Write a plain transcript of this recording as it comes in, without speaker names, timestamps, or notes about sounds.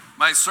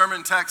My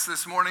sermon text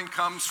this morning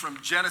comes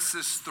from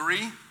Genesis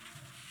 3.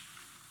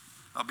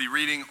 I'll be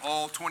reading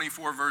all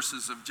 24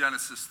 verses of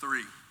Genesis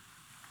 3.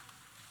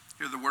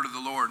 Hear the word of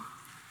the Lord.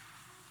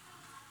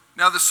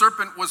 Now the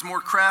serpent was more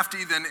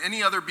crafty than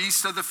any other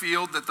beast of the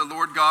field that the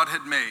Lord God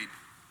had made.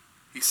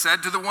 He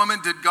said to the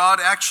woman, "Did God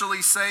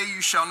actually say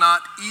you shall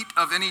not eat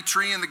of any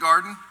tree in the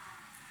garden?"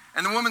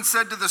 And the woman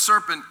said to the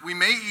serpent, "We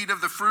may eat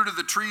of the fruit of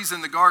the trees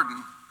in the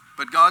garden,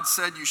 but God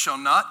said you shall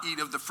not eat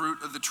of the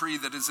fruit of the tree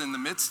that is in the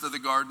midst of the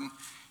garden,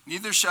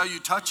 neither shall you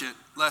touch it,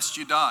 lest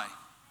you die."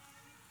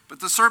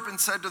 But the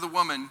serpent said to the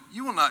woman,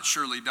 "You will not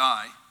surely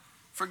die,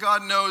 for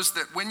God knows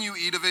that when you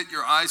eat of it,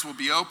 your eyes will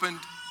be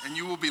opened, and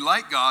you will be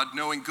like God,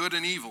 knowing good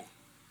and evil."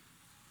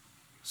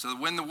 So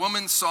when the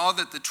woman saw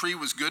that the tree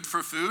was good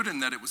for food,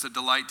 and that it was a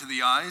delight to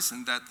the eyes,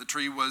 and that the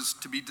tree was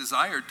to be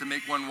desired to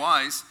make one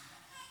wise,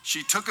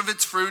 she took of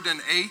its fruit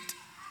and ate,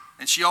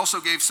 and she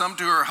also gave some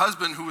to her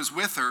husband who was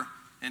with her,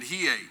 and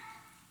he ate.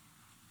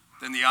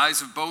 Then the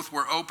eyes of both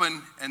were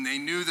open, and they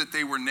knew that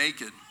they were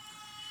naked.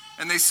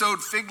 And they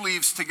sewed fig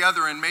leaves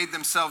together and made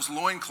themselves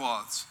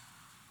loincloths.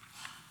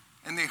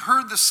 And they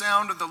heard the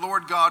sound of the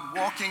Lord God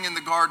walking in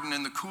the garden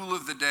in the cool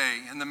of the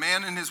day, and the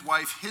man and his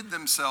wife hid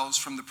themselves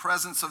from the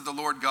presence of the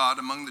Lord God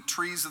among the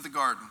trees of the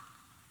garden.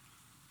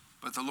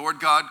 But the Lord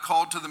God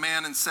called to the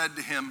man and said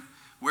to him,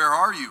 "Where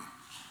are you?"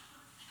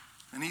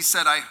 And he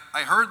said,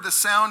 I heard the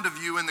sound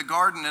of you in the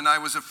garden, and I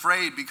was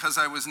afraid because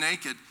I was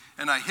naked,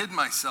 and I hid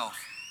myself."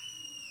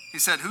 He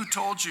said, "Who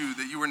told you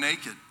that you were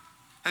naked?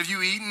 Have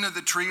you eaten of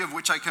the tree of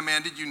which I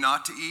commanded you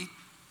not to eat?"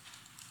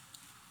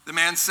 The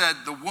man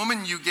said, "The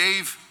woman you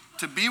gave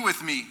to be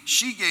with me,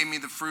 she gave me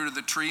the fruit of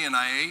the tree, and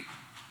I ate."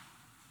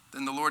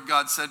 Then the Lord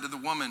God said to the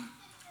woman,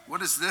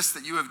 "What is this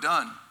that you have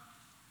done?"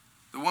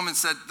 The woman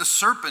said, "The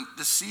serpent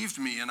deceived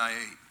me, and I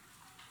ate."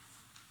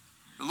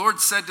 The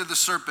Lord said to the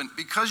serpent,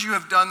 "Because you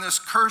have done this,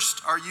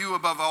 cursed are you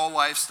above all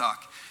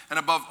livestock, and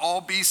above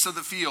all beasts of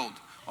the field.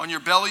 On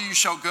your belly you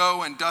shall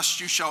go, and dust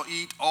you shall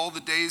eat all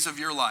the days of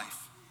your life.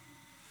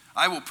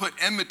 I will put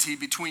enmity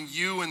between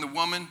you and the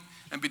woman,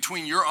 and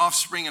between your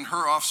offspring and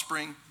her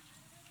offspring.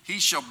 He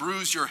shall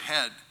bruise your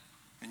head,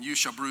 and you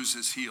shall bruise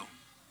his heel."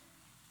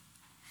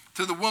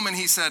 To the woman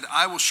he said,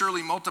 "I will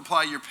surely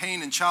multiply your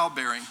pain in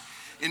childbearing.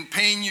 In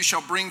pain you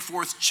shall bring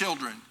forth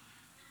children.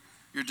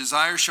 Your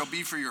desire shall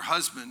be for your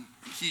husband,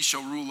 and he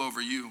shall rule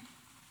over you."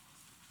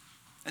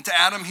 And to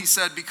Adam he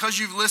said, "Because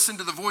you've listened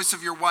to the voice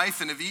of your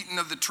wife and have eaten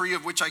of the tree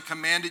of which I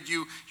commanded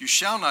you, you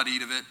shall not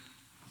eat of it.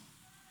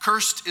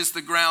 Cursed is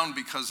the ground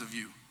because of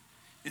you.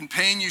 In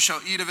pain you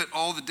shall eat of it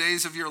all the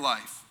days of your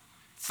life.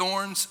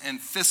 Thorns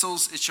and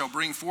thistles it shall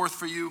bring forth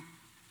for you,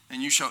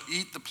 and you shall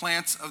eat the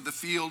plants of the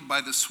field. By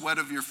the sweat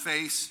of your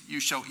face you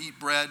shall eat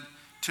bread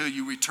till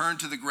you return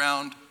to the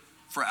ground,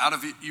 for out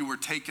of it you were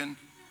taken,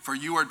 for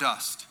you are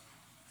dust,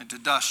 and to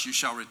dust you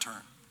shall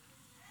return."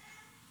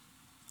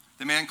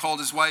 The man called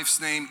his wife's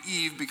name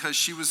Eve because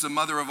she was the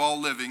mother of all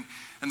living.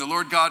 And the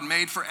Lord God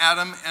made for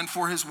Adam and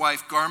for his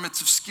wife garments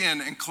of skin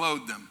and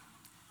clothed them.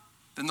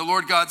 Then the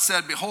Lord God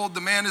said, "Behold,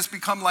 the man has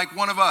become like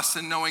one of us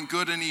in knowing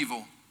good and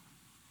evil.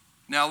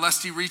 Now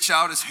lest he reach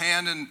out his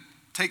hand and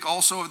take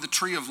also of the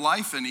tree of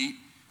life and eat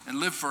and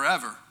live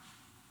forever."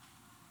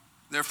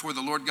 Therefore the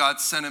Lord God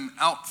sent him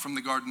out from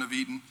the Garden of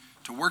Eden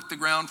to work the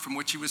ground from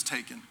which he was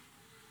taken.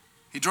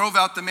 He drove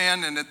out the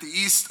man, and at the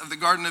east of the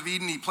Garden of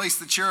Eden he placed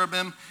the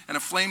cherubim and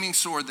a flaming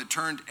sword that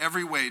turned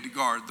every way to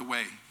guard the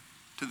way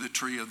to the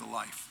tree of the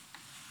life.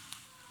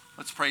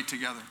 Let's pray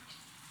together.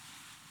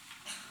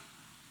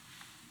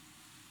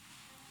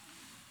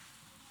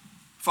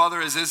 Father,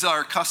 as is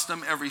our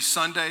custom every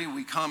Sunday,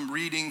 we come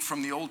reading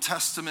from the Old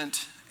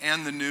Testament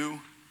and the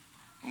New.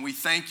 And we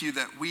thank you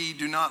that we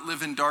do not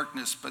live in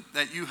darkness, but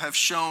that you have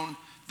shown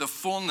the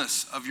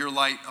fullness of your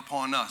light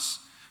upon us.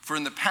 For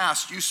in the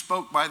past, you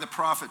spoke by the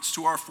prophets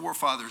to our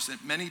forefathers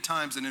at many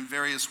times and in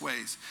various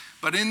ways.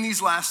 But in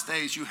these last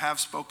days, you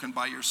have spoken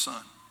by your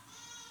Son.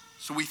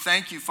 So we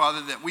thank you,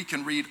 Father, that we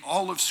can read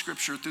all of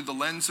Scripture through the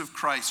lens of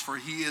Christ, for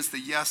he is the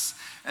yes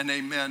and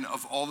amen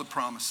of all the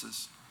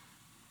promises.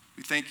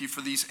 We thank you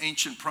for these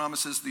ancient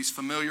promises, these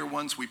familiar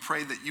ones. We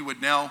pray that you would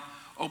now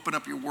open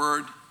up your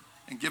word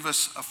and give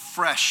us a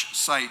fresh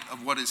sight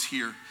of what is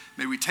here.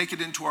 May we take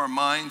it into our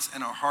minds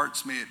and our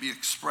hearts. May it be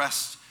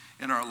expressed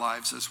in our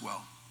lives as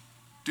well.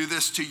 Do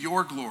this to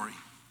your glory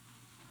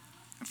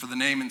and for the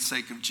name and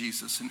sake of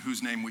Jesus, in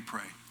whose name we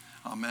pray.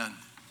 Amen.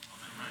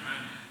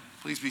 Amen.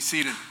 Please be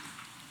seated.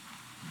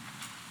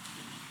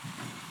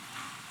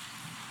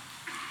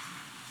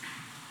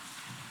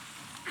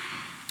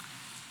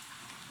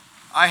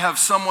 I have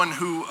someone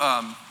who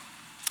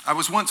I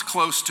was once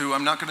close to.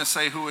 I'm not going to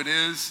say who it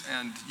is,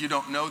 and you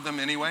don't know them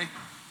anyway,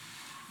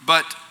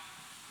 but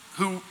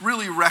who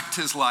really wrecked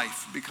his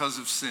life because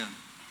of sin.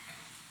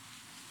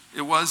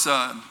 It was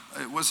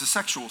a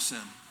sexual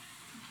sin.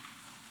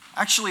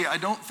 Actually, I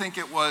don't think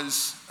it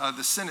was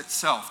the sin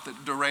itself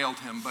that derailed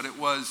him, but it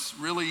was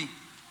really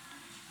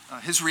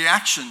his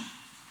reaction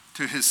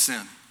to his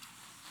sin.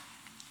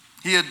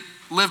 He had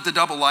lived a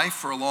double life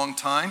for a long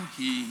time.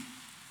 He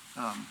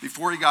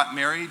Before he got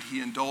married,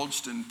 he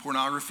indulged in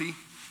pornography.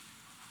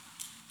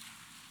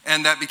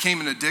 And that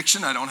became an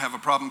addiction. I don't have a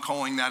problem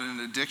calling that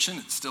an addiction.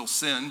 It's still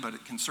sin, but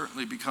it can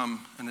certainly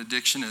become an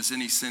addiction, as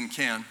any sin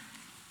can.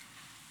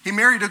 He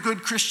married a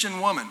good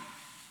Christian woman,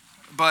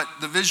 but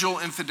the visual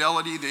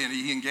infidelity that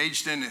he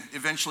engaged in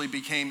eventually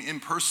became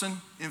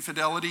in-person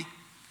infidelity,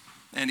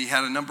 and he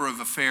had a number of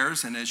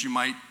affairs, and as you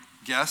might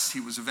guess, he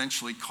was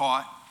eventually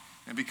caught,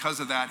 and because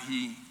of that,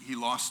 he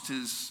lost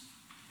his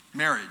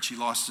marriage. He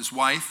lost his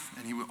wife,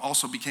 and he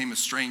also became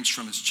estranged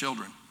from his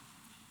children.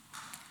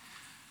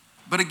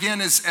 But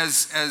again,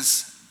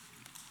 as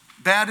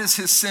bad as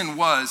his sin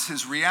was,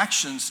 his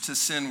reactions to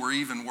sin were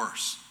even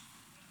worse.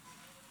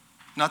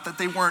 Not that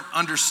they weren't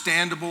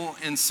understandable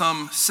in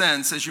some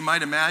sense. As you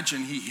might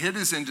imagine, he hid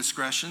his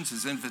indiscretions,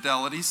 his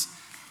infidelities.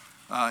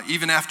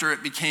 Even after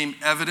it became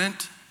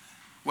evident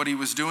what he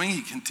was doing,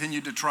 he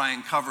continued to try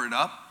and cover it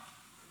up.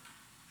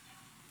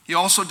 He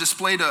also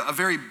displayed a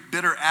very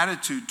bitter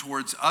attitude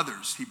towards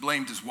others. He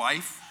blamed his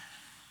wife.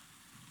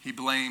 He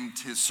blamed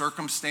his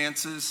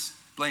circumstances.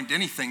 Blamed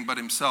anything but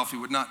himself. He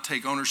would not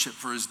take ownership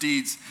for his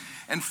deeds.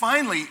 And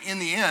finally, in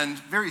the end,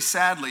 very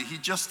sadly, he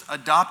just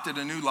adopted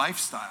a new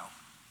lifestyle.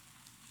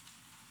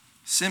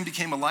 Sin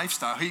became a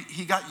lifestyle.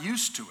 He got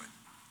used to it.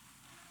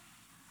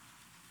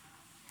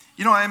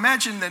 You know, I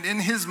imagine that in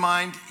his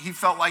mind, he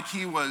felt like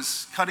he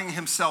was cutting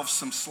himself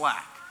some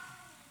slack.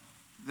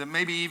 That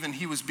maybe even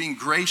he was being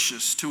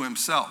gracious to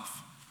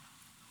himself.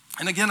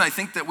 And again, I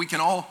think that we can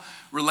all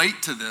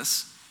relate to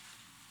this,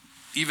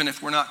 even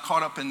if we're not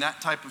caught up in that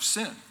type of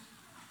sin.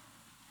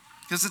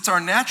 Because it's our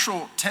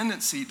natural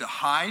tendency to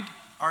hide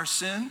our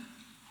sin,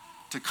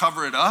 to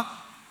cover it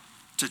up,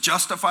 to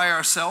justify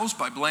ourselves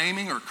by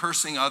blaming or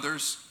cursing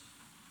others.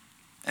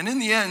 And in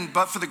the end,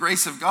 but for the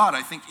grace of God,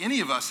 I think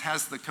any of us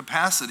has the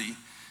capacity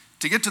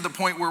to get to the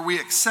point where we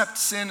accept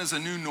sin as a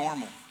new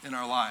normal in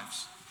our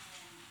lives.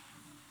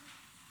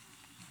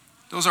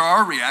 Those are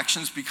our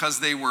reactions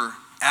because they were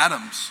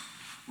Adam's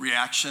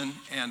reaction,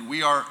 and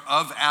we are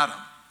of Adam.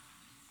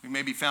 We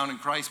may be found in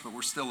Christ, but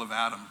we're still of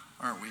Adam,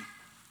 aren't we?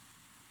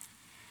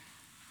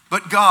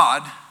 But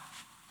God,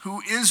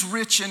 who is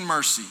rich in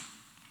mercy,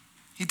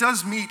 he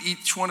does meet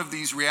each one of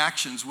these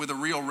reactions with a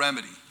real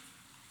remedy.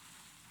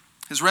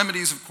 His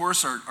remedies, of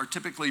course, are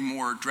typically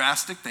more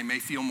drastic. They may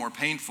feel more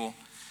painful.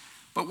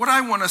 But what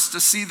I want us to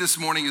see this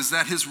morning is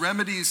that his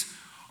remedies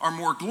are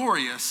more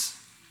glorious,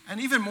 and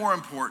even more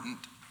important,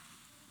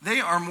 they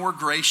are more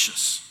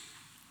gracious.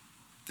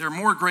 They're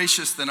more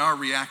gracious than our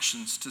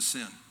reactions to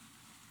sin.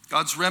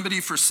 God's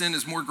remedy for sin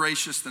is more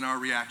gracious than our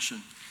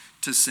reaction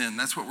to sin.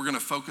 That's what we're going to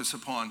focus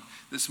upon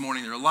this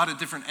morning. There are a lot of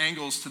different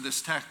angles to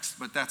this text,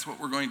 but that's what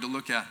we're going to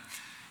look at.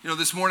 You know,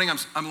 this morning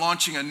I'm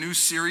launching a new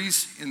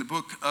series in the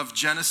book of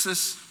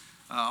Genesis.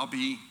 I'll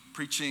be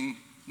preaching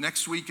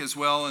next week as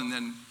well, and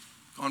then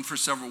on for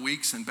several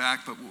weeks and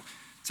back. But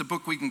it's a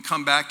book we can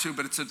come back to,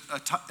 but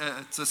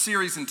it's a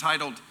series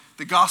entitled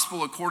The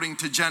Gospel According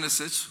to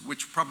Genesis,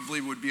 which probably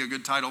would be a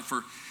good title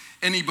for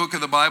any book of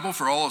the Bible,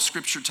 for all of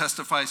Scripture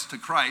testifies to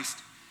Christ.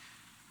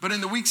 But in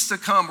the weeks to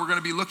come, we're going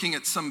to be looking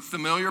at some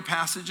familiar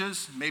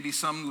passages, maybe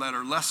some that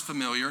are less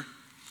familiar,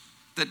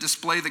 that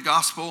display the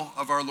gospel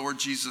of our Lord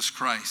Jesus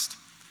Christ.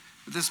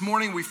 But this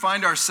morning, we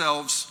find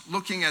ourselves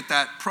looking at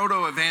that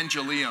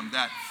proto-evangelium,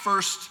 that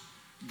first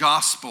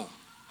gospel,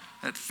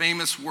 that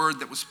famous word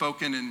that was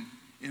spoken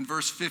in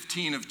verse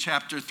 15 of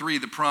chapter 3,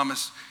 the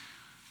promise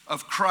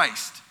of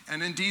Christ.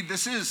 And indeed,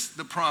 this is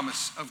the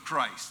promise of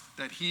Christ,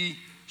 that he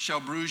shall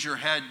bruise your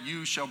head,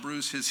 you shall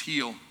bruise his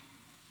heel.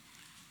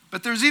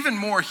 But there's even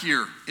more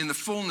here in the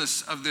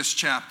fullness of this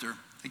chapter.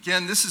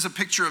 Again, this is a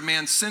picture of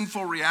man's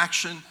sinful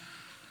reaction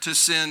to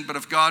sin, but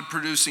of God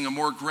producing a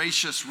more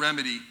gracious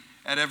remedy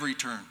at every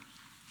turn.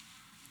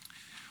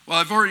 Well,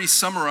 I've already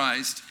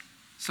summarized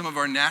some of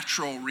our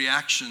natural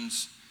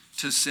reactions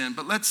to sin,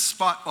 but let's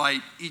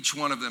spotlight each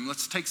one of them.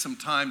 Let's take some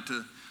time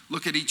to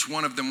look at each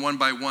one of them one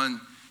by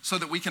one so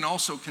that we can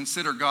also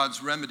consider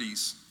God's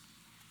remedies.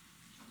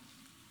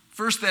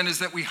 First then is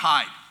that we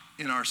hide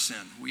in our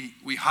sin.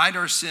 We hide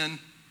our sin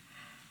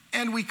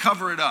and we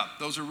cover it up.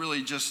 Those are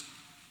really just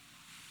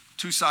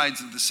two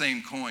sides of the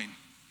same coin.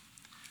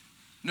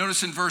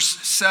 Notice in verse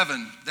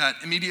 7 that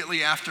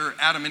immediately after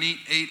Adam and Eve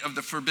ate of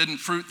the forbidden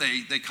fruit,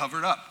 they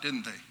covered up,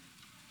 didn't they?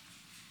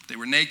 They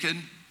were naked,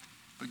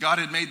 but God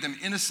had made them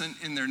innocent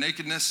in their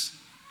nakedness.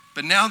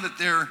 But now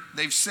that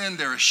they've sinned,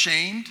 they're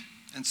ashamed,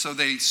 and so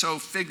they sew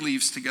fig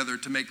leaves together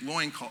to make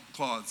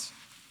loincloths.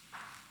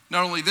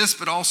 Not only this,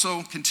 but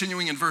also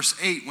continuing in verse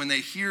 8, when they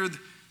hear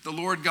the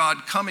Lord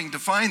God coming to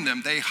find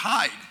them, they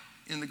hide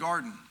in the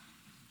garden.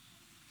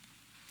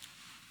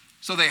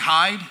 So they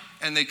hide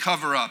and they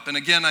cover up. And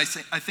again, I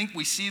think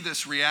we see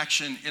this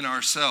reaction in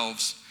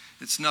ourselves.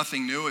 It's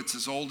nothing new. It's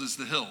as old as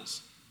the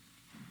hills.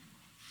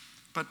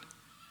 But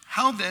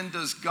how then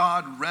does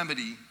God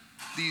remedy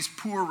these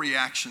poor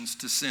reactions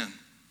to sin?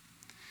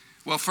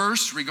 Well,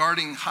 first,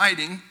 regarding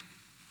hiding,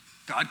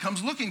 God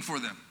comes looking for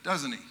them,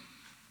 doesn't he?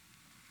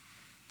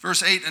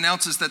 Verse 8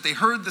 announces that they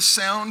heard the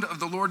sound of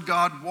the Lord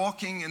God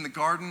walking in the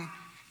garden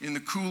in the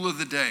cool of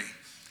the day.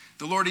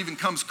 The Lord even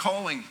comes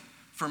calling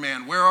for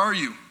man. Where are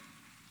you?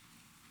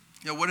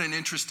 What an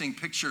interesting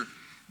picture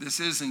this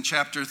is in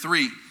chapter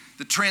 3.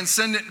 The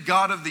transcendent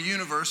God of the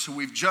universe, who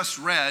we've just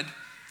read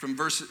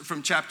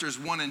from chapters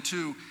 1 and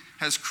 2,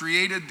 has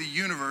created the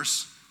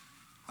universe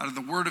out of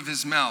the word of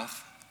his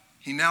mouth.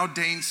 He now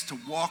deigns to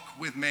walk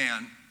with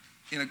man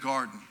in a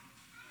garden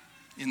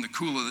in the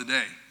cool of the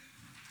day.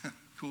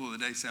 Cool of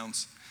the day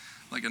sounds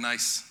like a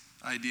nice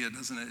idea,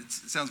 doesn't it? It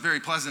sounds very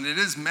pleasant. It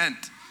is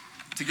meant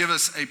to give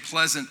us a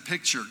pleasant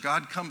picture.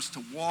 God comes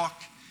to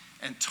walk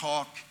and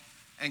talk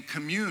and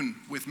commune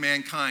with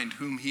mankind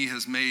whom he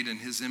has made in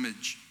his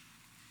image.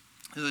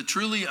 The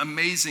truly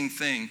amazing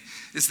thing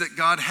is that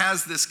God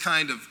has this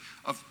kind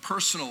of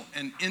personal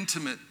and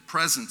intimate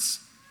presence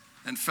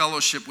and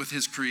fellowship with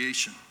his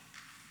creation.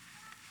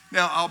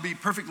 Now, I'll be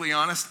perfectly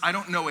honest, I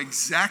don't know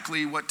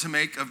exactly what to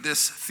make of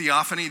this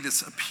theophany,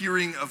 this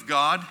appearing of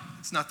God.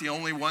 It's not the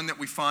only one that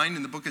we find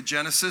in the book of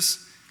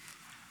Genesis.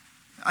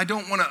 I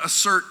don't want to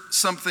assert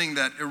something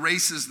that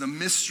erases the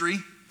mystery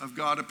of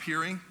God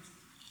appearing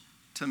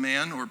to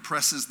man or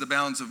presses the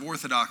bounds of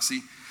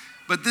orthodoxy,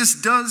 but this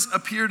does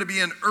appear to be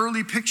an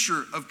early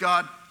picture of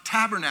God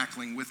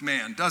tabernacling with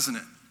man, doesn't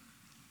it?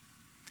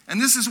 And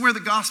this is where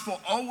the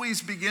gospel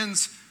always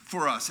begins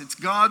for us. It's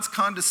God's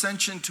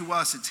condescension to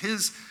us. It's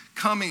his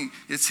coming.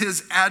 It's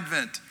his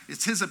advent.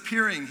 It's his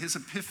appearing, his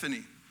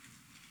epiphany.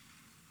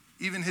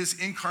 Even his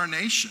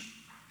incarnation,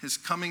 his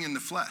coming in the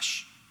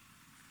flesh.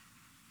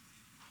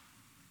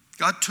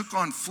 God took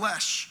on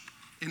flesh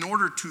in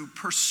order to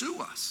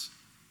pursue us.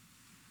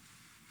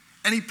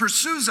 And he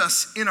pursues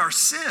us in our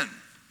sin.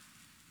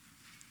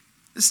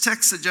 This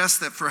text suggests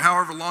that for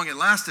however long it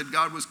lasted,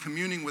 God was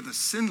communing with a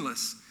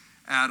sinless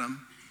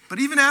Adam. But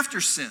even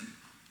after sin,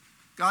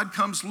 God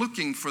comes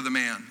looking for the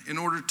man in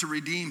order to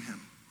redeem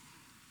him.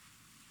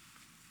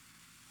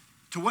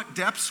 To what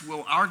depths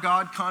will our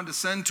God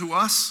condescend to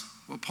us?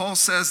 Well, Paul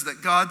says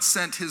that God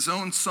sent his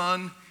own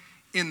son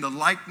in the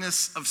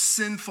likeness of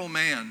sinful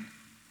man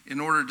in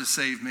order to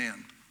save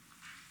man.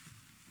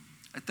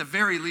 At the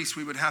very least,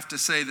 we would have to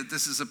say that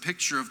this is a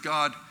picture of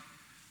God,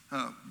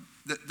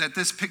 that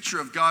this picture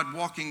of God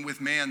walking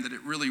with man, that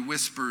it really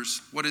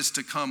whispers what is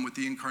to come with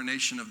the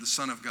incarnation of the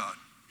Son of God.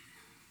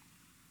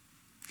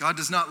 God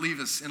does not leave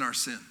us in our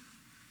sin.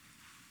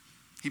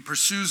 He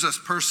pursues us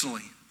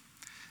personally.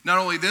 Not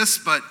only this,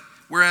 but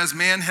whereas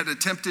man had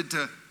attempted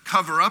to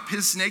cover up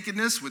his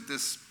nakedness with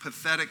this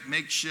pathetic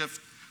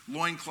makeshift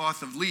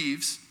loincloth of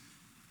leaves,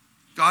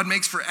 God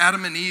makes for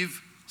Adam and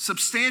Eve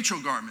substantial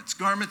garments,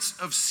 garments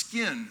of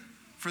skin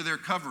for their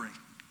covering.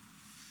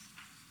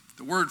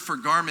 The word for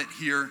garment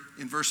here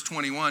in verse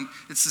 21,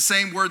 it's the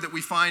same word that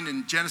we find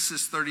in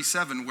Genesis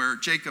 37, where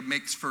Jacob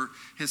makes for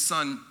his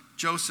son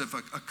Joseph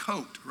a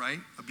coat, right?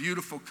 A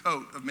beautiful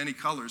coat of many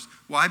colors.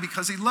 Why?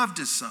 Because he loved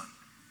his son.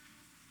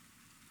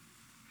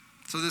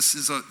 So this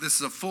is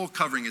a full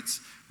covering. It's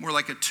more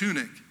like a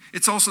tunic.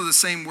 It's also the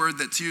same word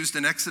that's used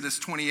in Exodus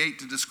 28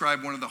 to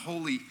describe one of the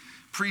holy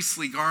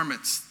priestly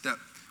garments that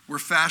were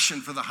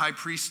fashioned for the high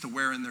priest to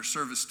wear in their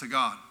service to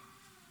God.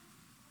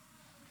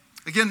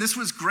 Again, this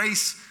was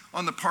grace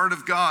on the part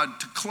of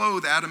God to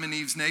clothe Adam and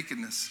Eve's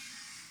nakedness.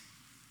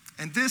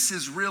 And this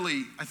is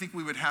really, I think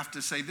we would have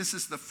to say, this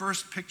is the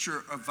first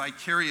picture of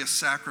vicarious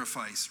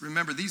sacrifice.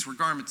 Remember, these were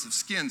garments of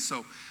skin,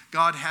 so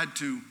God had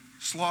to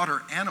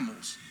slaughter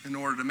animals in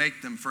order to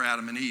make them for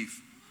Adam and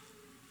Eve.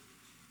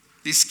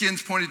 These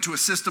skins pointed to a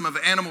system of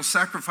animal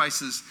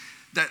sacrifices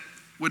that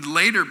would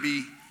later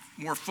be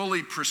more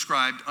fully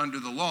prescribed under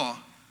the law.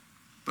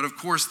 But of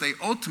course, they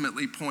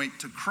ultimately point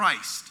to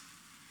Christ,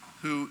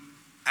 who,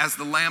 as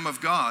the Lamb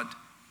of God,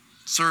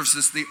 serves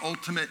as the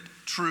ultimate,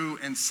 true,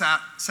 and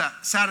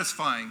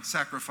satisfying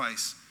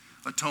sacrifice,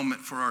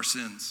 atonement for our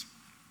sins.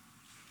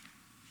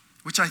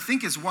 Which I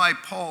think is why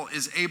Paul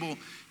is able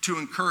to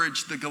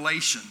encourage the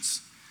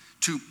Galatians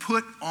to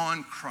put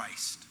on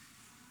Christ.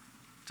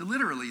 To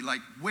literally,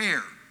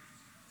 wear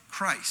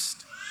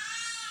Christ.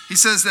 He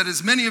says that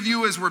as many of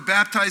you as were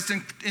baptized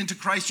into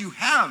Christ, you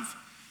have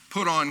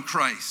put on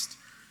Christ.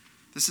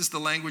 This is the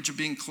language of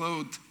being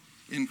clothed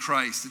in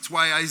Christ. It's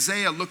why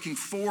Isaiah, looking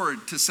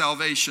forward to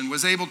salvation,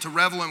 was able to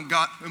revel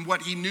in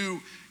what he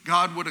knew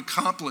God would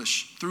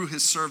accomplish through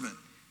his servant.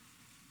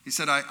 He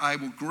said, I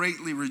will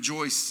greatly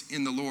rejoice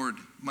in the Lord.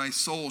 My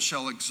soul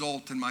shall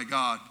exult in my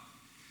God.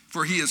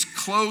 For he has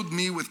clothed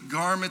me with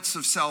garments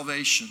of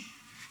salvation.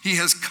 He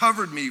has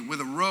covered me with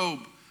a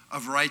robe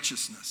of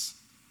righteousness.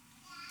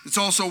 It's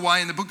also why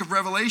in the book of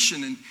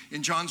Revelation,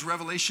 in John's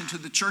revelation to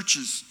the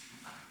churches,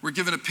 we're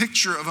given a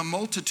picture of a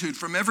multitude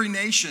from every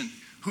nation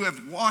who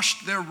have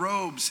washed their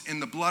robes in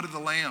the blood of the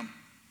Lamb.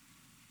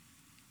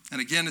 And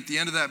again, at the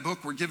end of that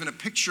book, we're given a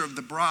picture of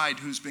the bride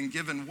who's been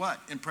given what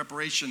in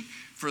preparation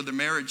for the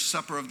marriage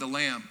supper of the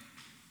Lamb?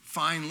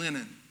 Fine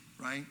linen,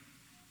 right?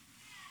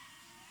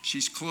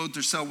 She's clothed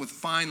herself with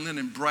fine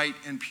linen, bright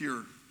and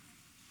pure.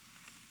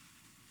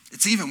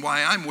 It's even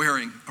why I'm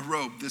wearing a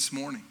robe this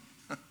morning.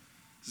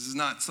 This is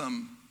not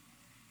some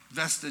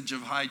vestige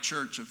of high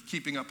church, of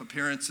keeping up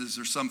appearances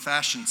or some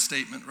fashion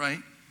statement, right?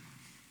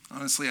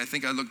 Honestly, I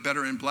think I look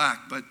better in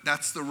black, but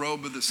that's the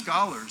robe of the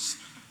scholars.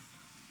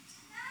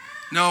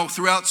 No,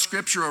 throughout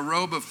Scripture, a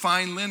robe of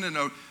fine linen,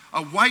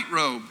 a white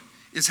robe,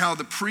 is how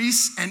the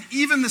priests and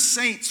even the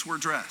saints were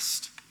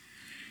dressed.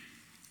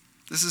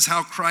 This is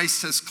how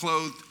Christ has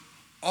clothed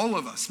all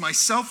of us,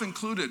 myself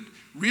included.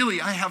 Really,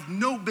 I have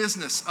no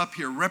business up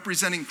here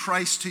representing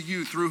Christ to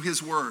you through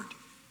his word,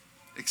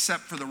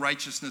 except for the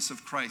righteousness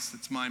of Christ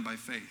that's mine by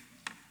faith.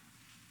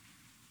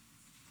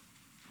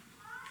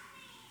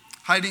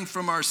 Hiding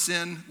from our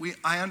sin,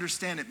 I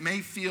understand it may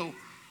feel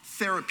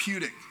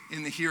therapeutic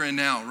in the here and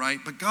now, right?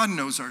 But God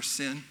knows our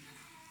sin,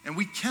 and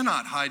we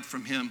cannot hide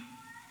from him.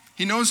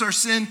 He knows our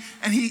sin,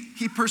 and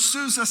he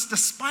pursues us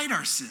despite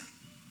our sin.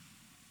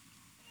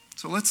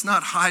 So let's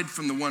not hide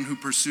from the one who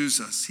pursues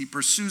us. He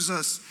pursues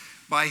us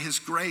by his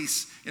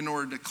grace in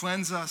order to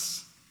cleanse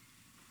us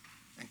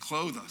and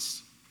clothe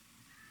us.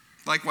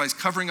 Likewise,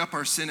 covering up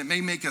our sin, it may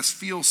make us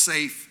feel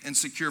safe and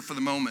secure for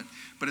the moment,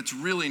 but it's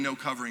really no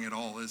covering at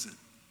all, is it?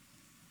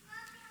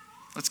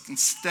 Let's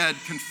instead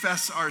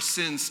confess our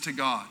sins to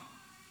God.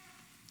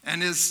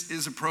 And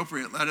is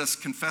appropriate, let us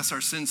confess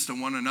our sins to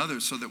one another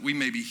so that we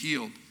may be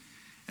healed.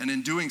 And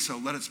in doing so,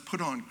 let us put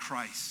on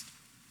Christ.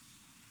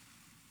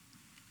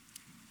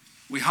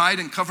 We hide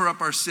and cover up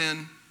our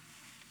sin,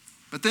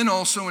 but then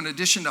also, in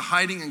addition to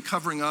hiding and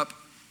covering up,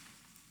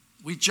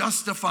 we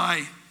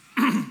justify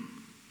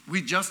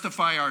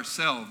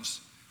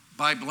ourselves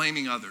by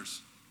blaming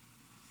others.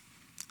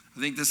 I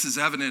think this is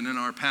evident in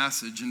our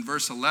passage. In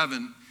verse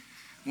 11,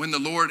 when the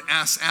Lord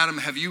asks Adam,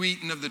 "Have you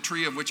eaten of the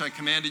tree of which I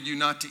commanded you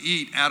not to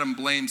eat?" Adam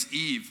blames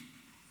Eve.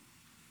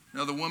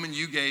 Now, the woman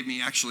you gave me,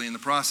 actually in the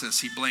process,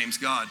 he blames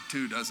God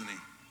too, doesn't he?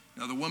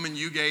 Now, the woman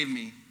you gave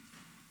me,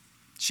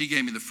 she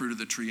gave me the fruit of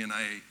the tree and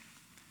I ate.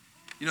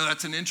 You know,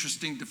 that's an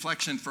interesting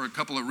deflection for a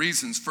couple of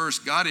reasons.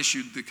 First, God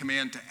issued the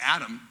command to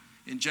Adam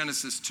in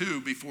Genesis 2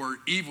 before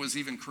Eve was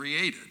even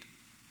created.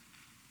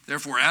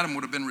 Therefore, Adam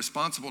would have been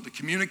responsible to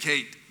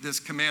communicate this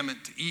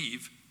commandment to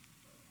Eve.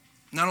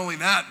 Not only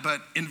that,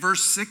 but in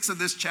verse 6 of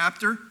this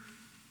chapter,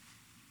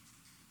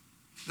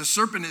 the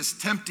serpent is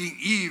tempting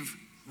Eve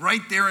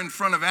right there in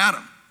front of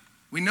Adam.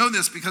 We know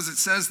this because it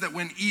says that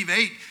when Eve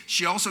ate,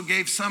 she also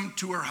gave some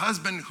to her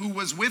husband who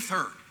was with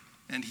her,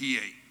 and he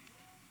ate.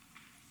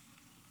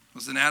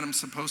 Wasn't Adam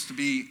supposed to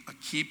be a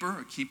keeper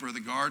of the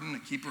garden, a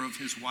keeper of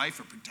his wife,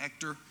 a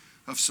protector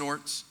of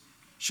sorts?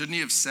 Shouldn't he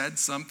have said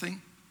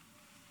something?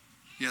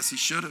 Yes, he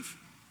should have.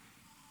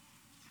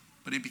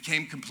 But he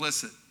became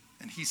complicit,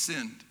 and he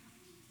sinned.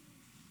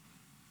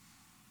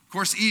 Of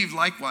course, Eve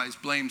likewise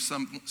blamed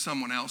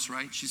someone else,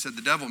 right? She said,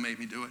 "The devil made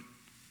me do it.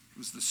 It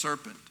was the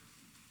serpent.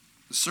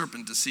 The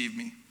serpent deceived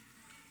me."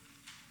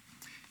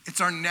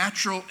 It's our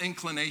natural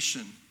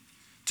inclination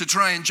to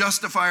try and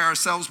justify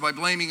ourselves by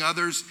blaming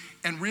others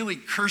and really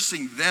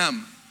cursing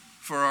them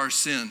for our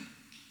sin.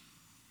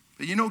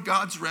 But you know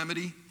God's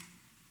remedy,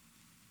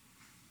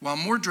 while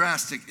more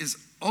drastic, is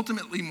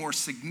ultimately more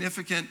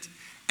significant.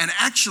 And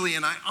actually,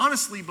 and I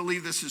honestly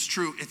believe this is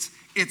true,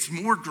 it's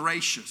more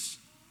gracious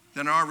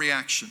than our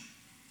reaction.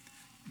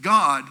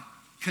 God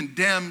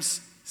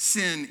condemns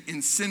sin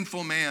in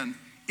sinful man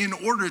in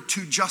order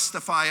to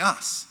justify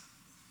us.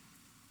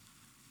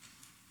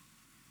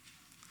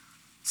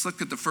 Let's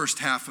look at the first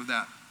half of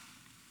that.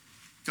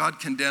 God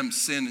condemns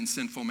sin in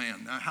sinful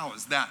man. Now, how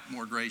is that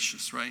more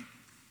gracious, right?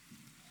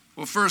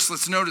 Well, first,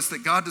 let's notice that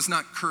God does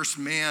not curse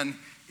man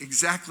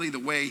exactly the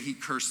way he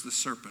cursed the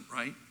serpent,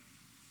 right?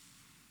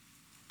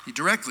 He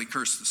directly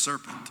cursed the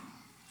serpent.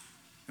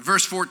 In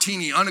verse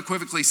 14, he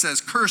unequivocally says,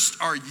 "Cursed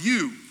are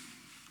you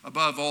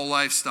above all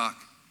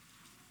livestock."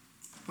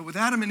 But with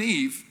Adam and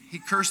Eve, he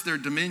cursed their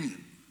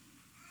dominion.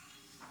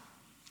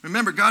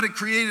 Remember, God had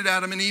created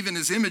Adam and Eve in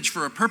his image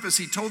for a purpose.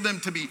 He told them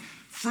to be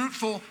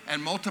fruitful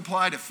and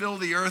multiply, to fill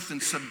the earth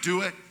and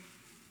subdue it,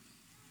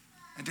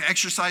 and to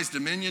exercise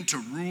dominion, to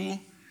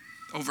rule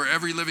over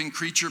every living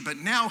creature. But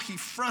now he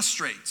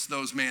frustrates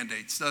those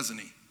mandates, doesn't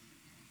he?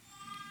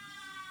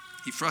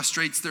 He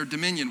frustrates their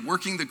dominion.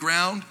 Working the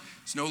ground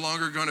is no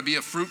longer going to be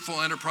a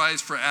fruitful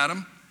enterprise for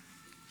Adam.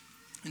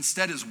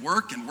 Instead is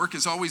work, and work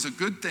is always a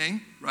good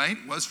thing, right?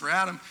 It was for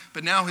Adam,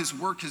 but now his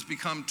work has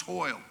become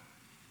toil.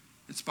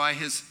 It's by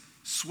his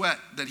sweat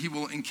that he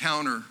will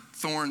encounter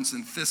thorns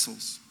and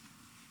thistles.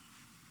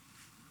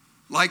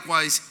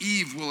 Likewise,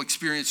 Eve will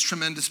experience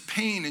tremendous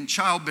pain in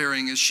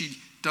childbearing as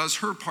she does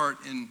her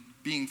part in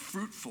being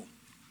fruitful.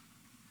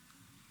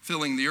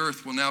 Filling the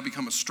earth will now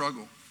become a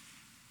struggle.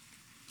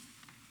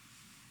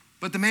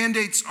 But the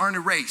mandates aren't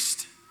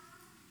erased.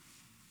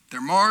 They're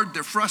marred,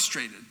 they're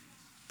frustrated.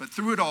 But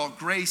through it all,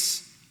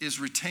 grace is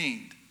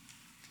retained.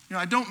 You know,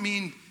 I don't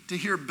mean to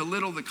here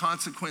belittle the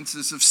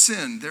consequences of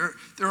sin. There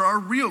are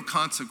real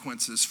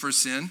consequences for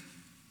sin.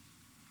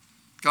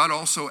 God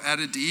also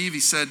added to Eve, he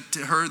said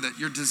to her that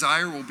your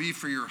desire will be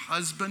for your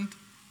husband,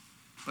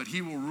 but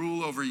he will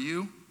rule over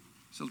you.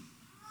 So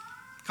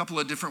a couple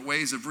of different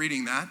ways of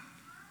reading that.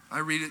 I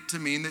read it to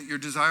mean that your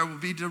desire will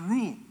be to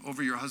rule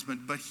over your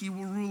husband, but he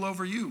will rule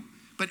over you.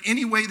 But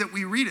any way that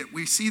we read it,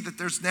 we see that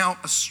there's now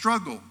a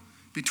struggle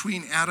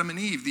between Adam and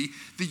Eve.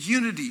 The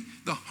unity,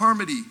 the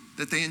harmony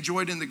that they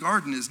enjoyed in the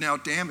garden is now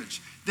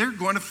damaged. They're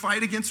going to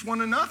fight against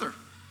one another.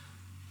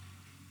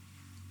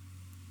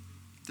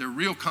 There are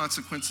real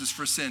consequences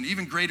for sin,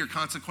 even greater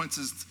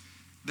consequences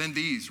than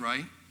these,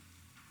 right?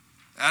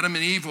 Adam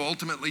and Eve will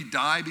ultimately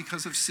die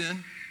because of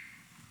sin.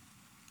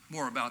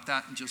 More about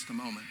that in just a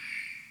moment.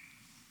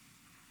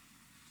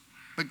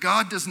 But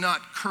God does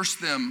not curse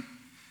them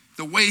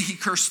the way he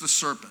cursed the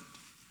serpent.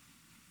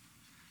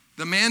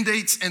 The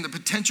mandates and the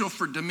potential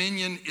for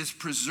dominion is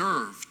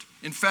preserved.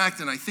 In fact,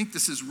 and I think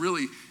this is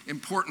really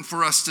important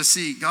for us to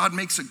see, God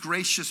makes a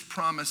gracious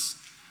promise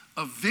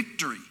of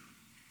victory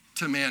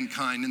to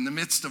mankind in the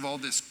midst of all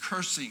this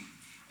cursing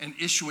and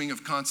issuing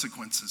of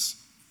consequences.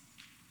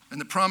 And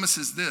the promise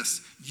is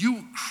this: you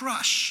will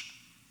crush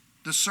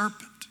the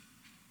serpent.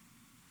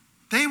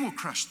 They will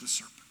crush the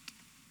serpent.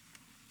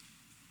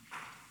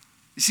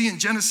 You see, in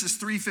Genesis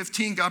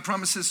 3:15, God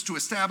promises to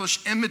establish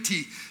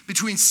enmity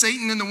between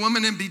Satan and the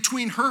woman and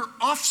between her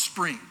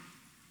offspring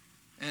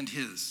and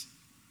his.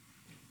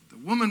 The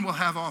woman will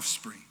have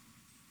offspring,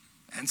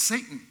 and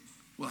Satan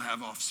will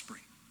have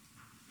offspring.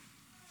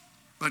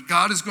 But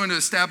God is going to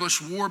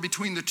establish war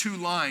between the two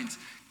lines.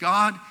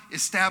 God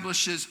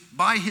establishes,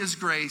 by his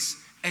grace,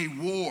 a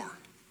war.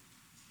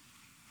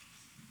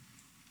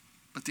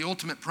 But the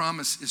ultimate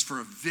promise is for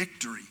a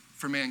victory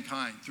for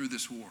mankind through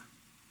this war.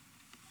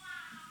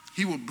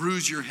 He will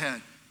bruise your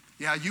head.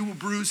 Yeah, you will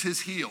bruise his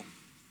heel,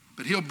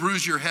 but he'll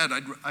bruise your head.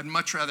 I'd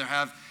much rather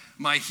have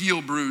my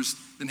heel bruised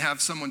than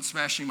have someone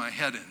smashing my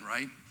head in,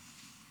 right?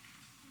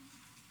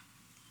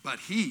 But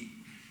he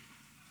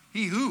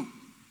who?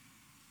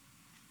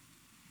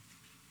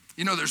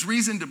 You know, there's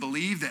reason to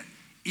believe that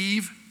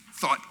Eve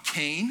thought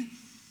Cain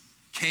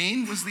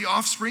was the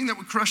offspring that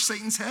would crush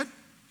Satan's head.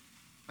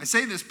 I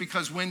say this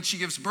because when she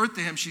gives birth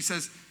to him, she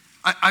says,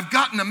 I've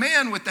gotten a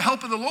man with the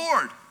help of the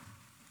Lord.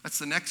 That's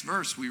the next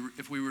verse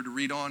if we were to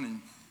read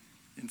on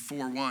in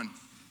 4:1.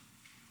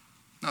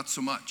 Not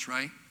so much,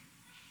 right?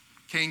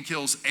 Cain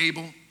kills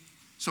Abel.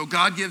 So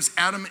God gives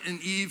Adam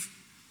and Eve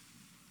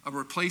a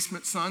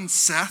replacement son,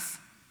 Seth.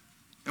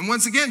 And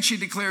once again, she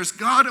declares,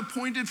 God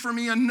appointed for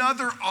me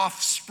another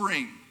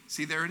offspring.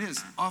 See, there it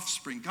is,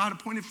 offspring. God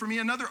appointed for me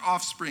another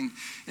offspring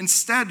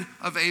instead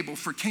of Abel,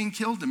 for Cain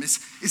killed him. Is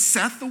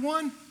Seth the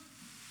one?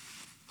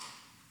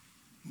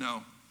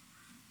 No.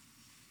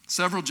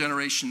 Several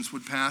generations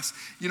would pass.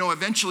 You know,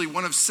 eventually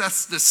one of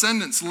Seth's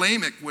descendants,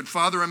 Lamech, would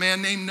father a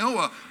man named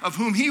Noah, of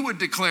whom he would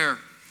declare,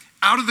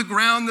 out of the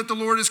ground that the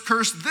Lord has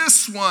cursed,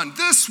 this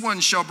one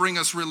shall bring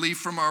us relief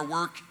from our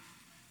work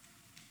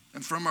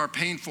and from our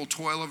painful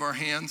toil of our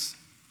hands.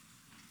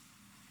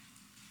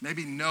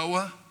 Maybe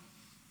Noah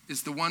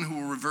is the one who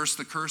will reverse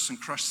the curse and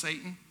crush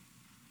Satan.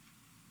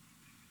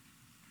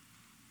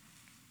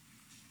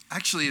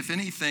 Actually, if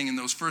anything, in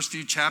those first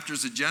few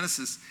chapters of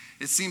Genesis,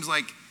 it seems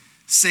like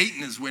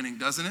Satan is winning,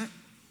 doesn't it?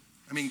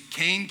 I mean,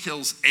 Cain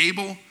kills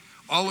Abel.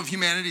 All of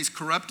humanity is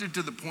corrupted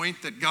to the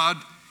point that God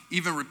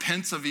even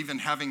repents of even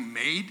having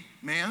made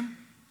man.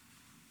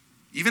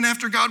 Even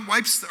after God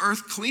wipes the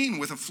earth clean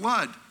with a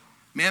flood,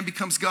 man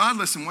becomes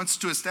godless and wants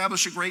to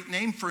establish a great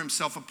name for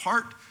himself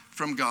apart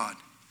from God.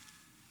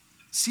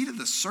 The seed of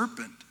the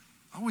serpent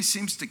always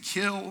seems to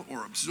kill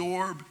or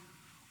absorb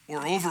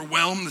or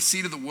overwhelm the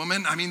seed of the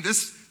woman. I mean,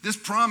 this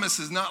promise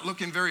is not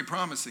looking very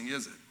promising,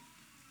 is it?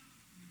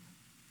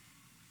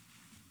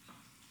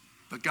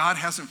 But God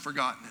hasn't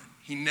forgotten it.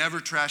 He never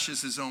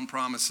trashes his own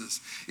promises.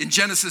 In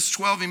Genesis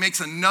 12, he makes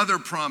another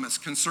promise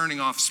concerning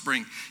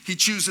offspring. He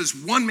chooses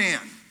one man,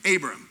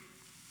 Abram,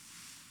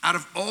 out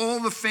of all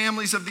the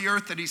families of the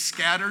earth that he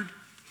scattered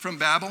from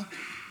Babel.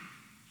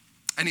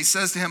 And he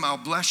says to him, I'll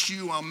bless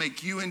you, I'll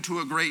make you into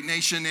a great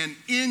nation, and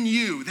in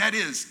you, that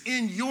is,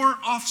 in your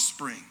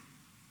offspring,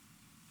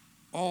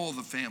 all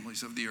the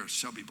families of the earth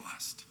shall be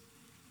blessed.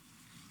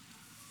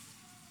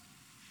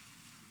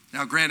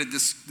 Now, granted,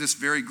 this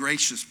very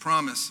gracious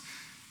promise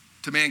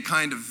to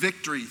mankind of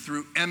victory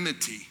through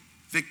enmity,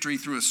 victory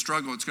through a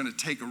struggle, it's going to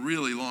take a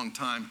really long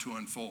time to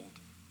unfold.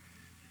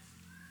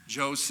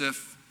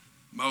 Joseph,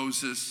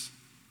 Moses,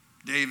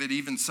 David,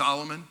 even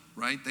Solomon,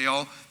 right?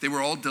 They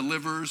were all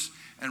deliverers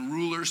and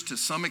rulers to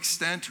some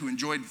extent who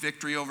enjoyed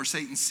victory over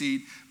Satan's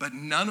seed, but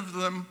none of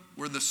them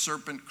were the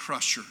serpent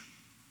crusher.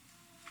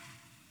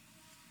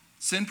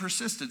 Sin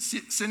persisted.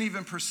 Sin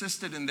even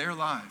persisted in their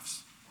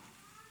lives.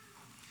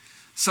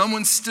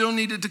 Someone still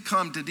needed to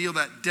come to deal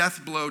that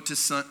death blow to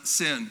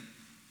sin.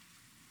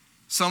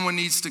 Someone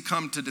needs to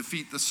come to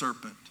defeat the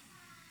serpent.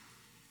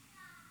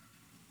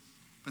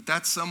 But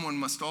that someone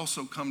must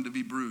also come to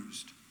be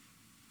bruised.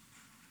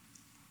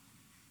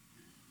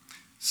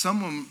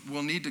 Someone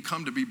will need to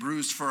come to be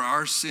bruised for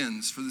our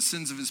sins, for the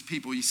sins of his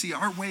people. You see,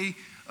 our way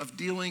of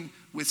dealing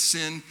with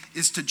sin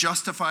is to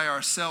justify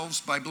ourselves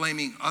by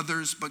blaming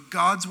others, but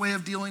God's way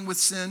of dealing with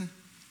sin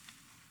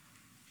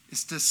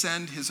is to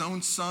send his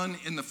own son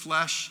in the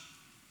flesh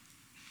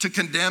to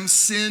condemn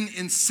sin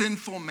in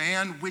sinful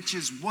man, which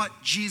is what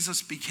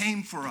Jesus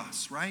became for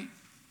us, right?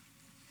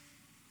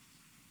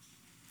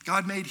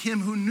 God made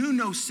him who knew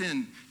no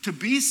sin to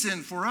be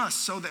sin for us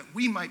so that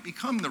we might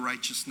become the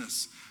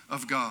righteousness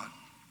of God.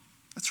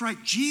 That's right,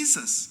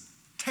 Jesus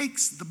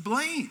takes the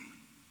blame.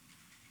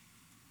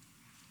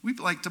 We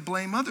like to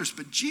blame others,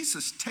 but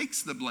Jesus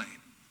takes the blame.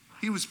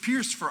 He was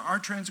pierced for our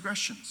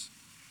transgressions.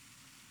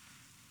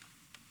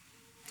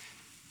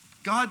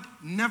 God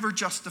never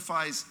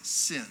justifies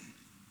sin.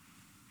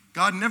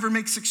 God never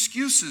makes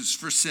excuses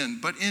for sin,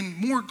 but in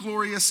more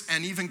glorious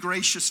and even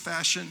gracious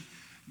fashion,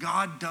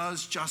 God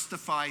does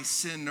justify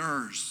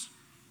sinners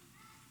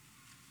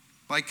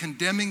by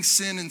condemning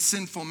sin and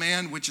sinful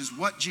man, which is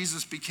what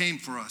Jesus became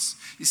for us.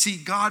 You see,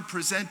 God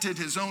presented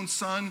his own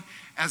son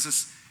as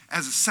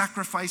a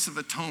sacrifice of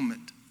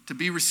atonement to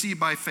be received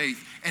by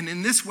faith. And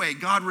in this way,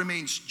 God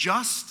remains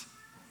just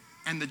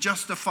and the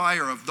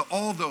justifier of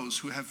all those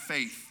who have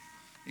faith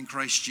in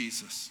Christ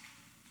Jesus.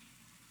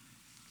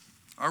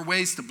 Our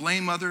way is to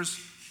blame others,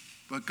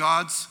 but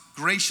God's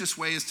gracious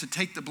way is to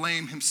take the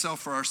blame himself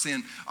for our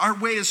sin. Our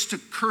way is to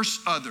curse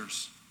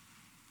others,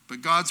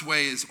 but God's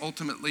way is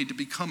ultimately to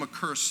become a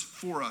curse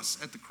for us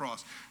at the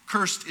cross.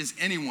 Cursed is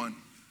anyone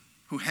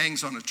who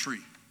hangs on a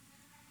tree.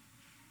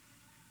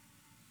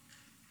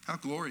 How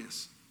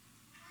glorious.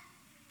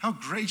 How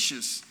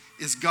gracious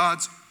is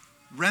God's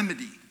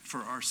remedy for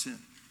our sin.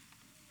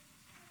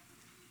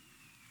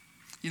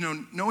 You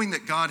know, knowing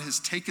that God has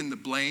taken the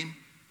blame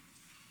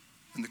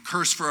and the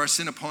curse for our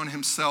sin upon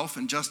himself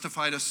and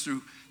justified us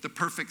through the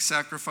perfect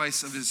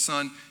sacrifice of his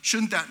son,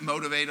 shouldn't that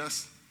motivate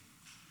us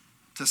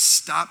to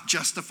stop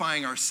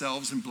justifying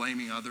ourselves and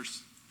blaming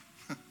others?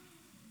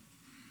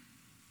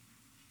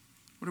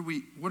 What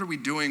are we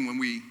doing when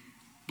we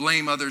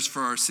blame others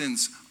for our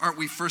sins? Aren't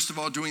we first of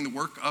all doing the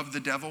work of the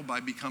devil by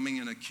becoming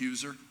an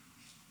accuser?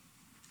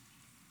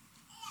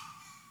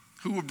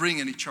 Who will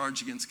bring any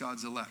charge against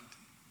God's elect?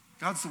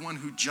 God's the one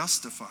who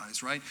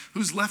justifies, right?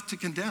 Who's left to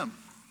condemn?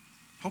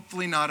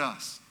 Hopefully not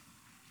us.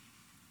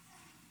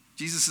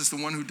 Jesus is the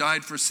one who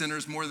died for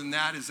sinners. More than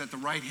that, is at the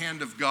right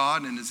hand of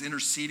God and is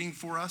interceding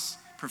for us,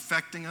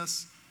 perfecting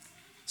us.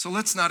 So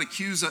let's not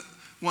accuse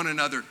one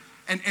another.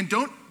 And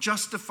don't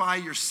justify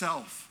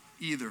yourself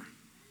either.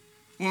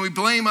 When we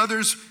blame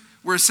others,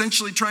 we're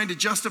essentially trying to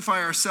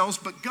justify ourselves,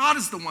 but God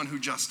is the one who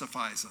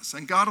justifies us,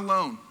 and God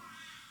alone.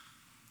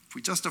 If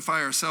we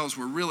justify ourselves,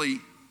 we're really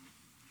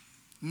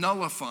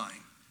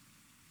nullifying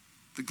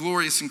the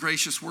glorious and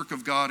gracious work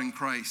of God in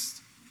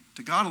Christ.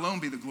 To God alone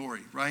be the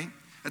glory, right?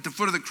 At the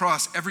foot of the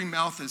cross, every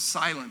mouth is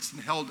silenced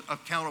and held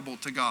accountable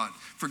to God,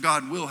 for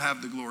God will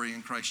have the glory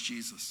in Christ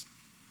Jesus.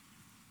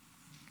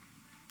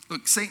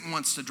 Look, Satan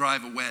wants to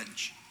drive a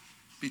wedge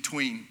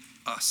between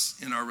us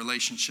in our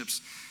relationships,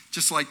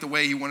 just like the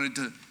way he wanted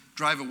to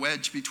drive a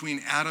wedge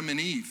between Adam and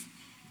Eve.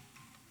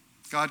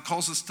 God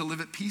calls us to live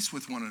at peace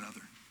with one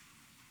another.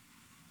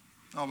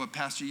 Oh, but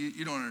Pastor,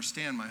 you don't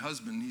understand my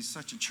husband. He's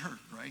such a jerk,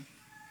 right?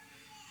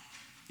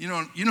 You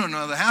don't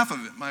know the half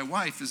of it. My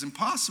wife is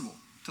impossible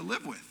to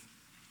live with.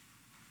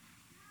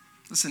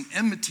 Listen,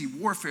 enmity,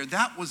 warfare,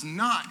 that was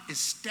not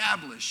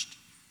established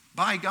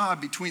by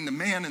God between the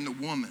man and the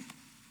woman.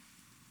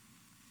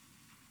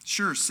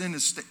 Sure, sin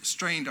has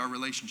strained our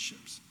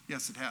relationships.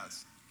 Yes, it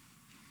has.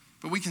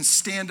 But we can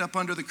stand up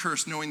under the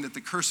curse knowing that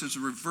the curse is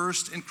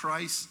reversed in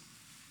Christ,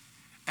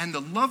 and the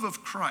love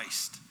of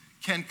Christ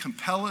can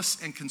compel us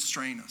and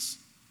constrain us.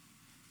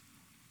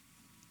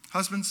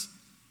 Husbands,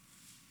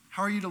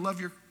 how are you to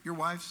love your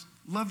wives?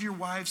 Love your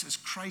wives as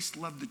Christ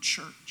loved the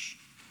church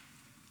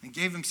and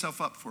gave himself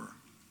up for her.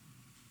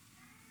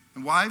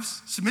 And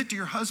wives, submit to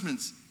your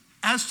husbands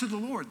as to the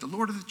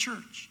Lord of the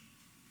church.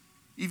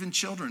 Even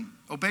children,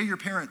 obey your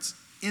parents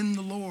in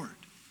the Lord.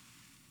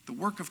 The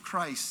work of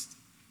Christ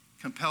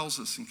compels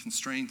us and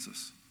constrains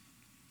us.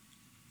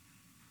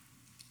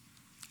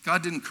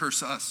 God didn't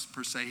curse us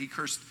per se. He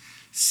cursed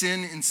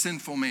sin and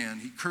sinful man.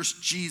 He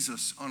cursed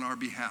Jesus on our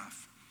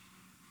behalf.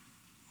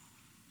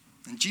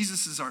 And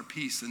Jesus is our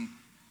peace. And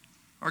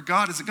our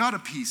God is a God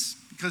of peace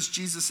because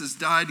Jesus has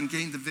died and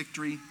gained the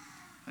victory.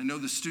 I know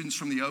the students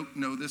from the Oak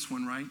know this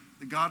one, right?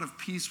 The God of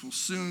peace will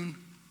soon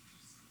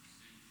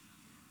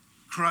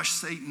crush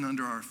Satan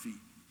under our feet.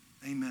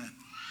 Amen.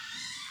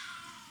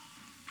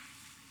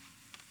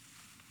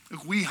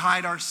 If we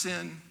hide our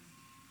sin,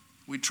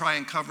 we try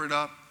and cover it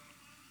up.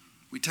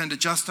 We tend to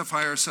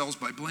justify ourselves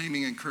by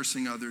blaming and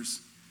cursing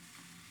others.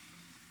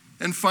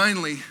 And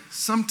finally,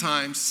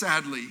 sometimes,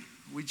 sadly,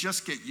 we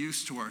just get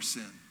used to our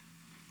sin.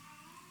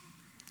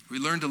 We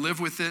learn to live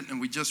with it and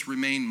we just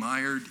remain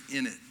mired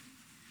in it.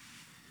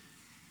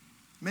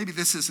 Maybe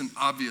this isn't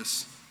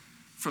obvious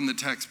from the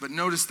text, but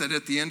notice that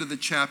at the end of the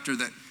chapter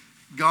that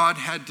God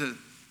had to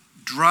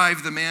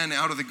drive the man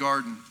out of the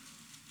garden.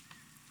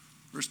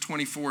 Verse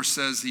 24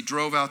 says, he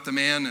drove out the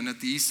man, and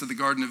at the east of the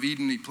Garden of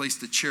Eden, he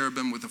placed a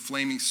cherubim with a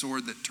flaming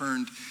sword that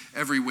turned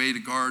every way to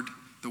guard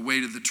the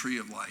way to the tree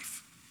of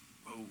life.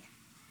 Whoa.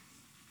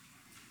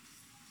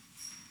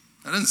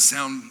 That doesn't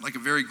sound like a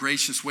very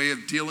gracious way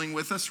of dealing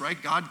with us, right?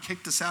 God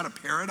kicked us out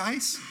of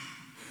paradise.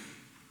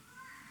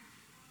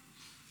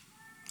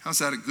 How's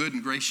that a good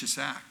and gracious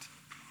act?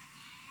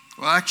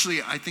 Well,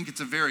 actually, I think it's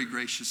a very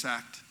gracious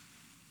act.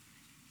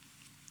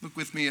 Look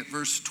with me at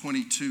verse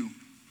 22.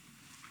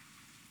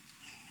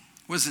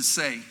 What does it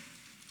say?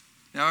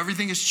 Now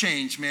everything has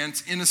changed.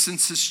 Man's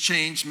innocence has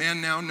changed.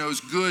 Man now knows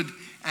good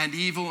and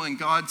evil. And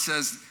God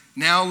says,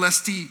 now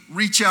lest he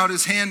reach out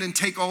his hand and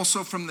take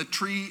also from the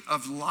tree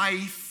of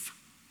life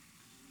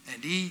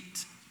and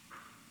eat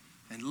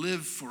and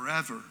live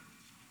forever.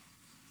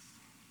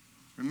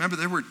 Remember,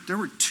 there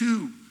were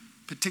two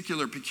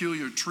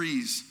peculiar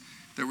trees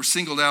that were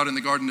singled out in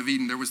the Garden of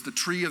Eden. There was the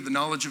tree of the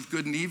knowledge of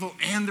good and evil,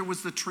 and there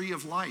was the tree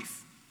of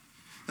life.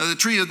 Now, the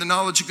tree of the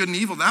knowledge of good and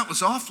evil, that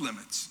was off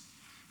limits.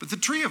 But the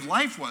tree of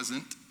life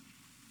wasn't.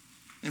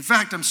 In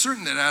fact, I'm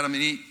certain that Adam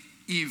and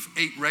Eve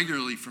ate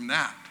regularly from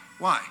that.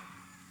 Why?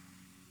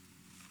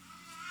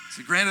 It's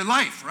a granted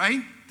life,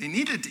 right? They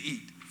needed to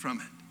eat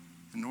from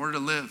it in order to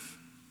live.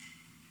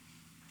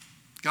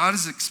 God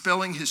is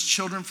expelling his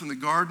children from the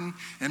garden,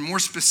 and more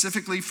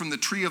specifically from the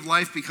tree of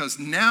life, because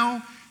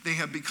now they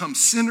have become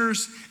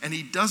sinners, and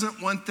he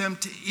doesn't want them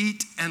to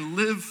eat and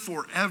live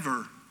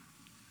forever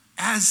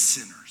as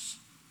sinners.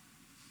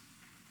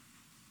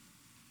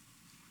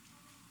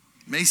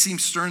 It may seem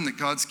stern that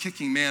God's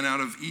kicking man out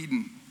of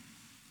Eden,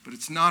 but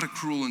it's not a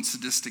cruel and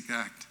sadistic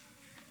act.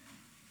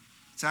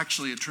 It's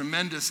actually a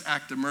tremendous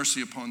act of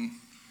mercy upon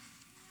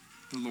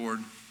the Lord.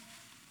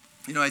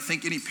 You know, I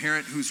think any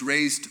parent who's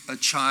raised a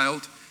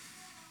child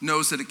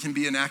knows that it can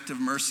be an act of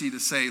mercy to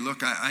say,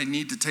 look, I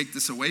need to take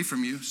this away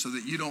from you so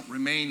that you don't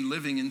remain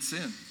living in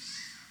sin.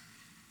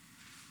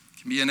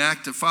 It can be an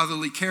act of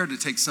fatherly care to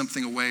take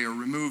something away or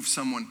remove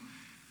someone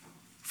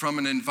from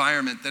an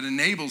environment that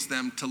enables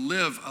them to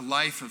live a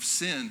life of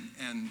sin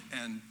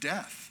and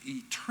death,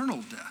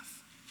 eternal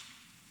death.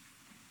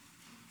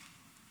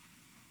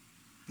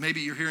 Maybe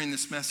you're hearing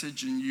this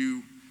message and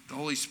the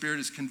Holy Spirit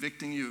is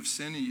convicting you of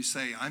sin, and you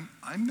say,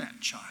 I'm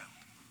that child.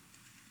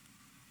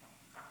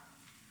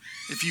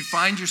 If you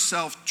find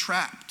yourself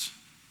trapped,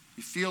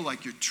 you feel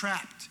like you're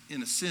trapped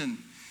in a sin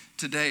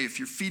today, if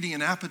you're feeding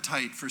an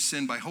appetite for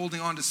sin by holding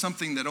on to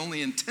something that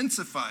only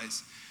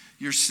intensifies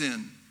your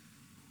sin,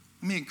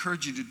 let me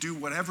encourage you to do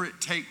whatever it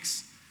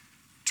takes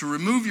to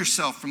remove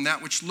yourself from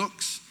that which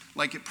looks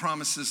like it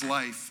promises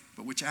life,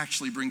 but which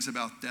actually brings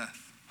about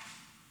death.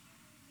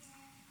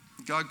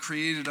 God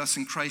created us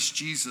in Christ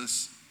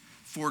Jesus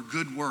for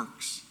good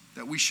works,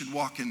 that we should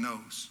walk in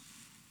those.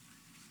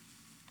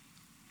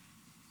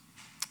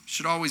 We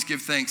should always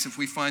give thanks if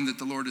we find that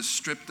the Lord has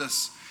stripped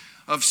us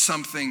of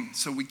something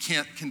so we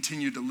can't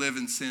continue to live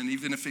in sin,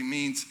 even if it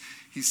means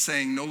he's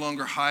saying, no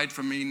longer hide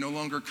from me, no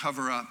longer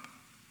cover up.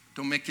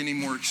 Don't make any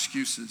more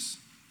excuses.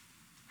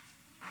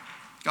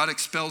 God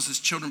expels his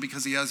children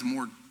because he has a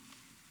more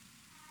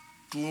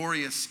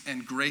glorious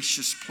and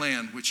gracious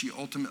plan, which he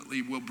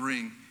ultimately will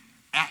bring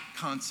at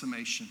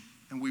consummation.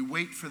 And we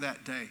wait for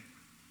that day.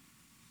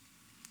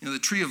 You know, the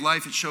tree of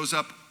life, it shows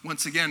up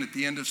once again at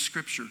the end of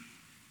Scripture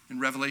in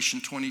Revelation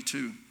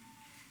 22.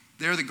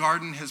 There the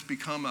garden has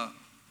become a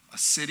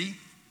city,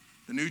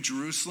 the new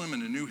Jerusalem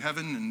and a new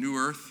heaven and new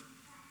earth.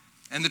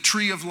 And the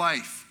tree of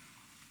life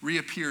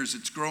reappears.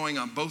 It's growing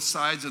on both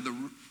sides of the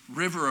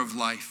river of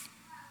life.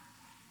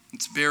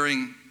 It's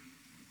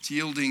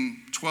yielding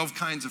 12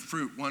 kinds of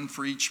fruit, one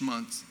for each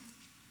month.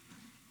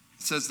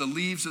 It says the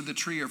leaves of the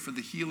tree are for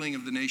the healing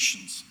of the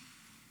nations.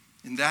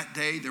 In that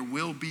day, there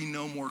will be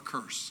no more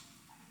curse.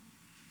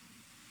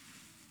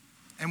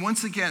 And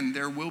once again,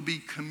 there will be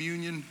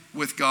communion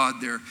with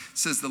God there. It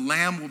says the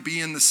Lamb will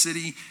be in the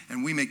city,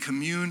 and we may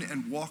commune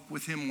and walk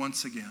with him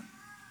once again.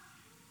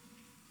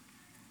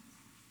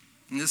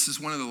 And this is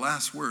one of the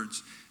last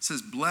words. It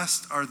says,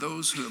 blessed are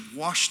those who have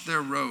washed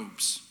their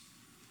robes,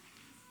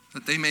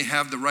 that they may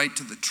have the right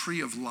to the tree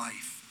of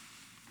life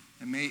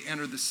and may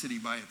enter the city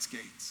by its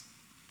gates.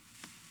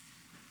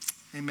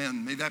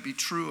 Amen. May that be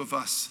true of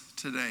us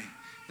today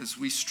as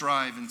we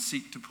strive and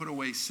seek to put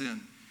away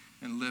sin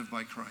and live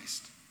by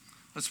Christ.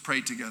 Let's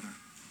pray together.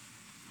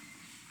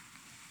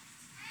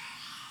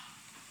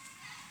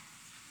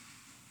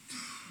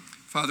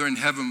 Father in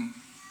heaven,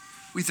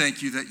 we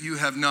thank you that you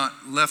have not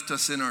left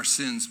us in our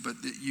sins,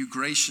 but that you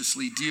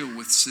graciously deal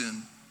with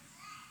sin.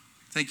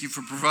 Thank you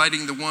for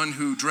providing the one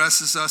who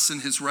dresses us in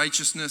his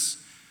righteousness,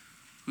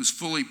 who's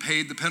fully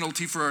paid the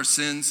penalty for our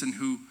sins, and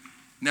who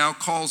now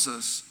calls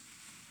us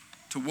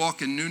to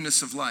walk in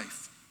newness of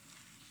life.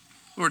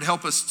 Lord,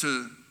 help us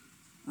to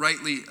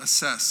rightly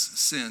assess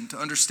sin, to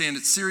understand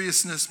its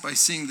seriousness by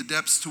seeing the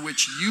depths to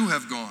which you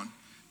have gone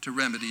to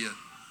remedy it.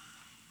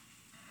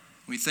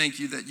 We thank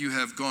you that you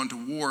have gone to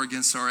war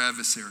against our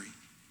adversary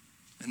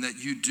and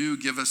that you do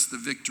give us the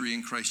victory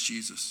in Christ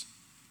Jesus.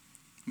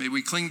 May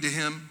we cling to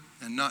him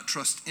and not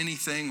trust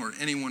anything or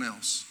anyone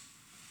else.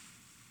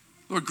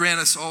 Lord,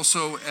 grant us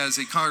also as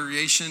a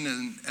congregation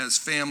and as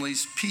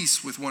families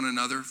peace with one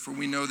another, for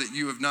we know that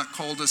you have not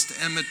called us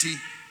to enmity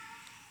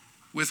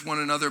with one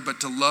another, but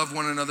to love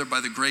one another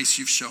by the grace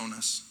you've shown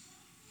us.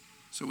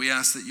 So we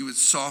ask that you would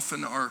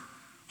soften our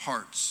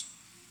hearts.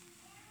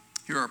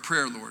 Hear our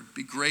prayer, Lord.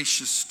 Be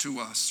gracious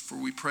to us,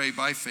 for we pray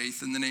by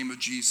faith in the name of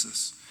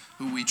Jesus,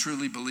 who we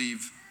truly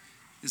believe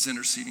is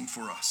interceding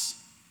for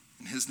us.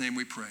 In his name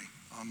we pray.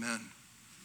 Amen.